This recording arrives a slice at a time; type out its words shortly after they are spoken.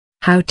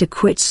How to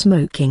quit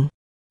smoking.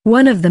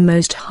 One of the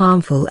most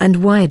harmful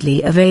and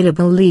widely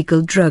available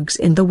legal drugs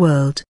in the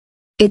world.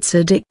 It's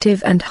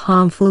addictive and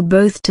harmful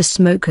both to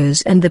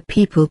smokers and the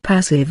people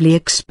passively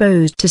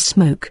exposed to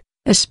smoke,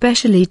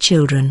 especially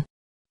children.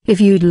 If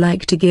you'd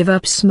like to give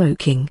up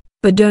smoking,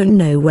 but don't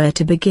know where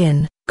to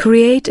begin,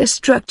 create a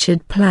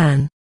structured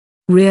plan.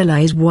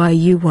 Realize why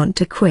you want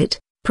to quit,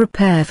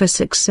 prepare for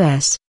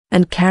success,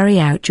 and carry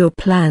out your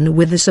plan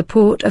with the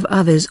support of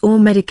others or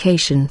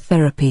medication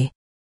therapy.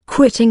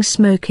 Quitting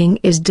smoking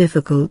is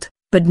difficult,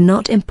 but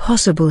not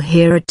impossible.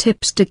 Here are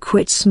tips to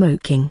quit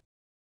smoking.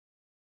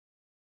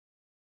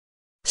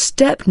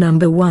 Step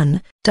number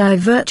 1,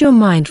 divert your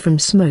mind from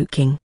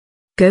smoking.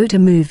 Go to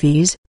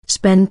movies,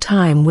 spend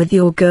time with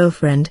your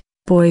girlfriend,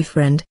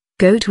 boyfriend,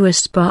 go to a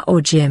spa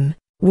or gym,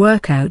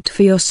 work out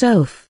for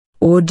yourself,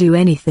 or do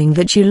anything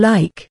that you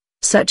like,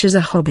 such as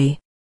a hobby.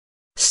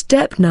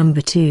 Step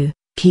number 2,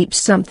 keep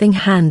something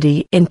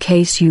handy in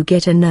case you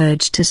get an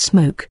urge to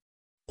smoke.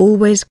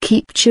 Always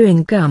keep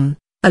chewing gum,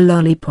 a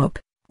lollipop,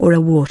 or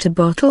a water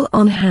bottle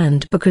on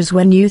hand because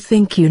when you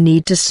think you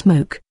need to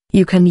smoke,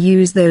 you can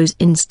use those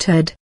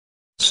instead.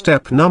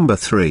 Step number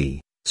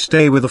 3,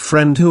 stay with a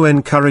friend who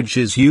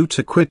encourages you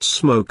to quit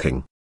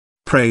smoking.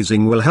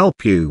 Praising will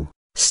help you.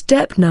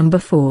 Step number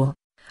 4,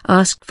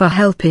 ask for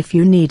help if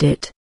you need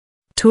it.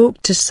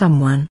 Talk to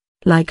someone,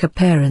 like a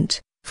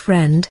parent,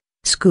 friend,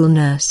 school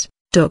nurse,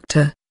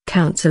 doctor,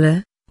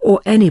 counselor,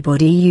 or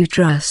anybody you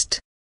trust.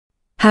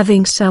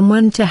 Having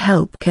someone to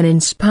help can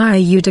inspire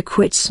you to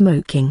quit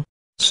smoking.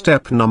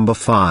 Step number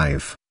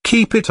 5,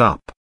 keep it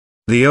up.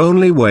 The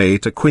only way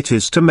to quit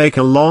is to make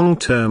a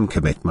long-term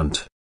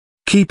commitment.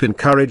 Keep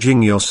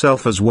encouraging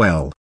yourself as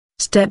well.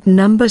 Step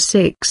number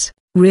 6,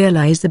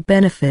 realize the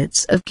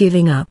benefits of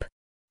giving up.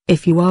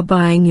 If you are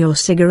buying your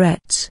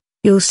cigarettes,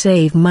 you'll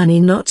save money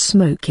not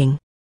smoking.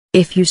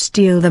 If you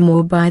steal them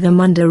or buy them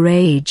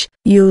underage,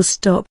 you'll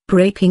stop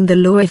breaking the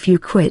law if you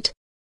quit.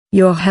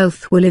 Your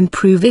health will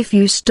improve if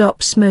you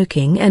stop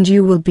smoking and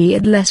you will be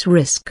at less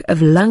risk of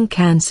lung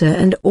cancer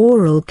and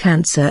oral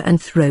cancer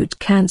and throat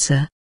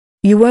cancer.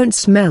 You won't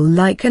smell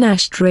like an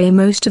ashtray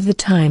most of the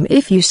time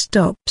if you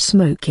stop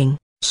smoking.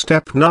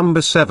 Step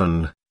number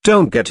 7,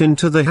 don't get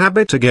into the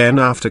habit again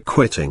after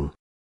quitting.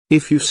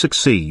 If you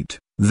succeed,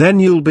 then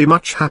you'll be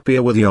much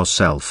happier with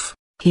yourself.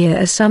 Here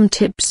are some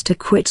tips to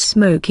quit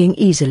smoking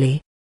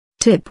easily.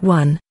 Tip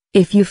 1,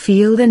 if you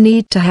feel the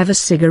need to have a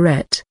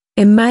cigarette,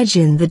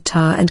 imagine the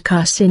tar and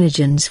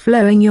carcinogens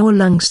flowing your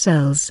lung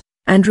cells,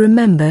 and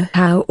remember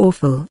how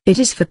awful it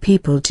is for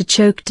people to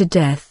choke to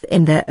death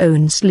in their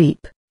own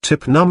sleep.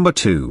 Tip number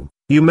 2,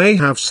 you may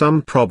have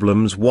some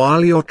problems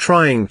while you're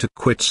trying to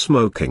quit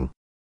smoking.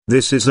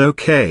 This is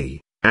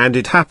okay, and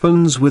it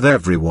happens with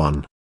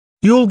everyone.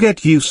 You'll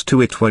get used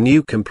to it when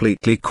you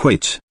completely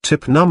quit.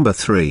 Tip number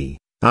 3,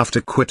 after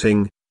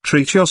quitting,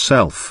 treat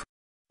yourself.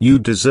 You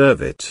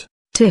deserve it.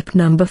 Tip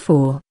number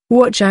 4,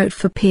 watch out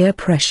for peer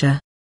pressure.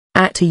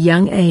 At a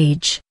young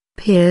age,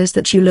 peers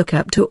that you look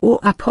up to or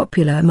are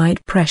popular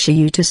might pressure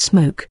you to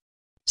smoke.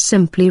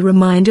 Simply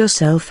remind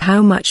yourself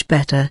how much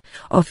better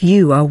off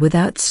you are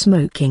without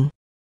smoking.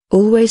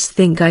 Always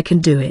think I can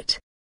do it.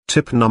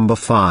 Tip number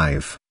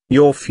 5,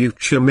 your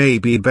future may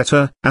be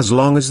better as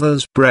long as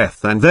there's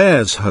breath and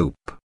there's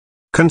hope.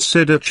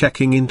 Consider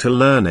checking into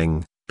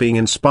learning, being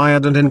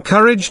inspired and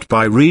encouraged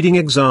by reading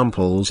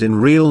examples in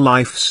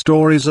real-life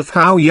stories of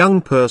how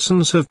young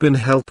persons have been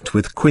helped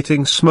with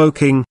quitting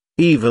smoking,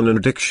 even an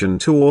addiction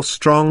to or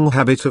strong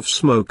habit of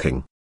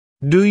smoking.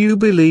 Do you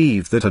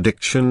believe that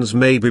addictions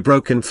may be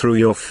broken through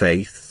your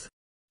faith?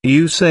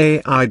 You say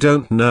I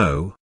don't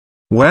know.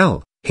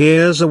 Well,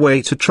 here's a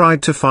way to try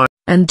to find.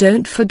 And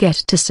don't forget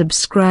to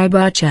subscribe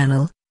our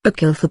channel, A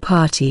Kill for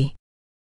Party.